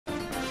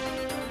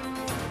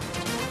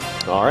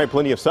All right,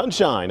 plenty of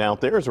sunshine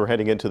out there as we're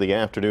heading into the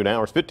afternoon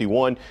hours.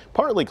 51,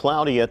 partly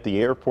cloudy at the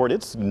airport.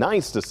 It's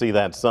nice to see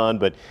that sun,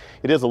 but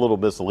it is a little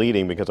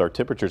misleading because our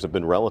temperatures have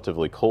been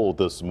relatively cold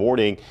this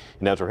morning.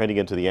 And as we're heading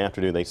into the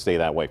afternoon, they stay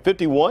that way.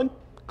 51.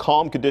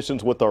 Calm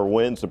conditions with our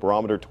winds, the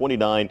barometer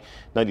 29,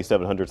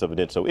 97 hundredths of an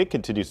inch. So it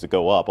continues to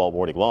go up all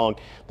morning long.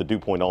 The dew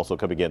point also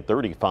coming in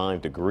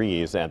 35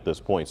 degrees at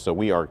this point. So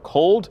we are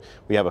cold.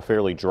 We have a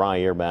fairly dry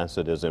air mass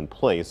that is in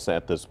place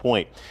at this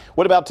point.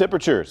 What about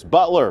temperatures?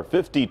 Butler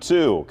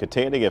 52,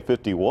 Katanning at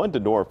 51,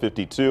 Denora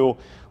 52,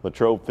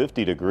 Latrobe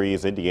 50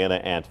 degrees, Indiana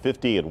at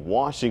 50, and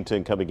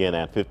Washington coming in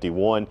at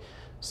 51.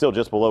 Still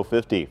just below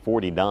 50,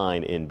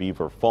 49 in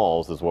Beaver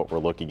Falls is what we're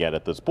looking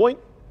at this point.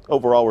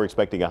 Overall, we're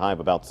expecting a high of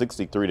about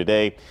 63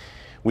 today.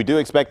 We do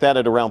expect that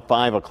at around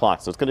 5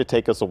 o'clock, so it's going to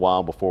take us a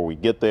while before we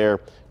get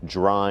there.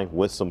 Dry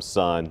with some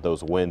sun.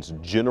 Those winds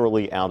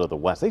generally out of the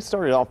west. They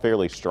started off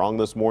fairly strong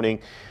this morning,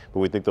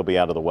 but we think they'll be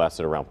out of the west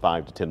at around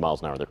 5 to 10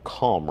 miles an hour. They're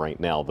calm right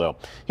now, though.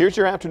 Here's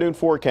your afternoon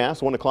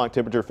forecast. 1 o'clock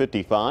temperature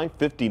 55,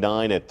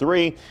 59 at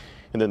 3.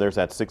 And then there's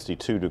that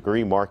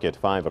 62-degree mark at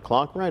 5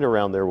 o'clock. Right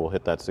around there, we'll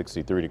hit that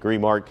 63-degree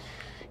mark.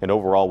 And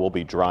overall, we'll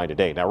be dry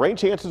today. Now, rain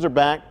chances are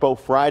back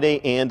both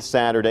Friday and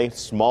Saturday.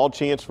 Small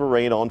chance for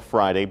rain on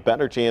Friday,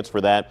 better chance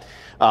for that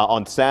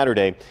on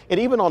Saturday. And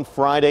even on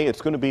Friday,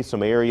 it's going to be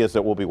some areas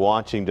that we'll be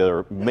watching that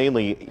are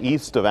mainly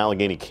east of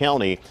Allegheny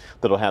County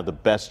that'll have the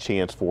best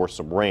chance for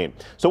some rain.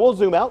 So we'll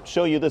zoom out,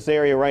 show you this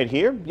area right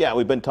here. Yeah,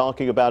 we've been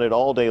talking about it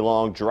all day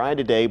long. Dry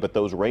today, but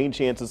those rain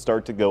chances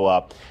start to go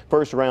up.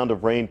 First round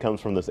of rain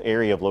comes from this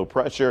area of low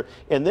pressure,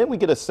 and then we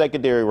get a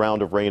secondary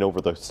round of rain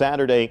over the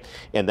Saturday,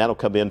 and that'll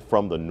come in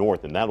from the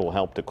north, and that will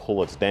help to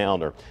cool us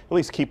down, or at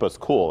least keep us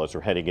cool as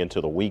we're heading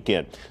into the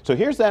weekend. So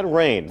here's that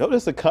rain.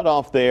 Notice the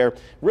cutoff there,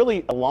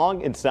 really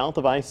along and south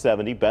of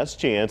I-70, best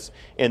chance,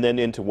 and then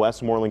into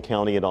Westmoreland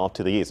County and off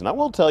to the east. And I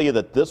will tell you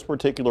that this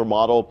particular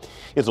model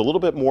is a little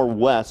bit more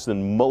west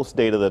than most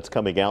data that's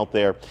coming out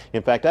there.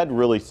 In fact, I'd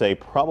really say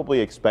probably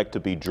expect to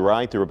be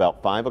dry through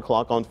about 5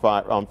 o'clock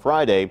on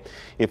Friday.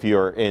 If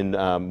you're in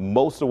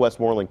most of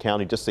Westmoreland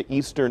County, just the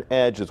eastern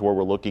edge is where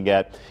we're looking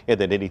at, and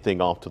then anything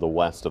off to the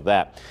west of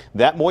that.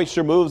 That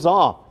moisture moves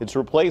off. It's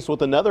replaced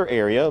with another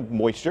area of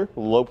moisture,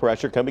 low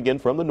pressure coming in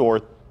from the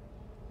north.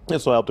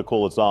 This will help to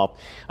cool us off.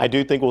 I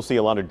do think we'll see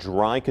a lot of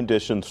dry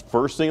conditions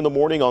first thing in the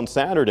morning on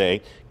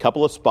Saturday, a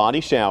couple of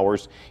spotty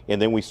showers,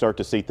 and then we start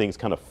to see things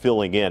kind of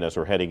filling in as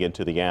we're heading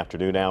into the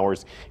afternoon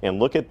hours. And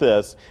look at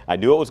this. I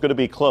knew it was going to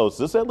be close.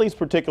 This at least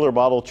particular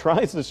model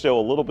tries to show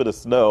a little bit of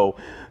snow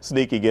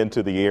sneaking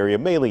into the area,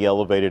 mainly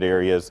elevated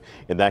areas,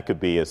 and that could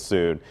be as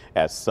soon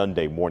as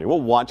Sunday morning.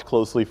 We'll watch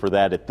closely for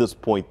that. At this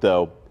point,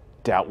 though,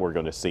 doubt we're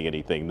going to see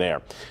anything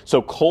there.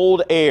 So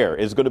cold air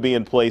is going to be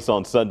in place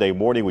on Sunday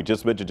morning. We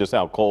just mentioned just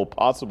how cold,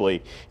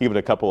 possibly even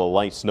a couple of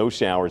light snow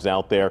showers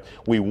out there.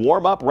 We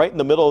warm up right in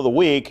the middle of the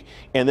week,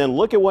 and then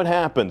look at what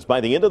happens. By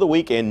the end of the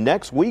week and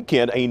next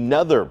weekend,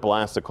 another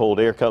blast of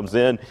cold air comes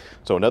in.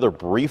 So another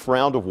brief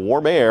round of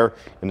warm air,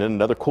 and then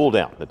another cool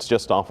down. That's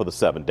just off of the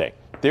 7-day.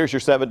 There's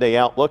your 7-day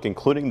outlook,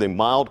 including the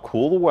mild,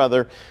 cool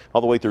weather all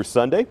the way through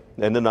Sunday,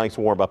 and the nice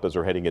warm up as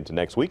we're heading into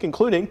next week,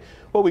 including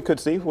what we could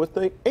see with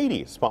the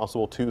 80s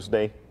possible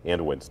Tuesday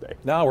and Wednesday.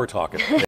 Now we're talking.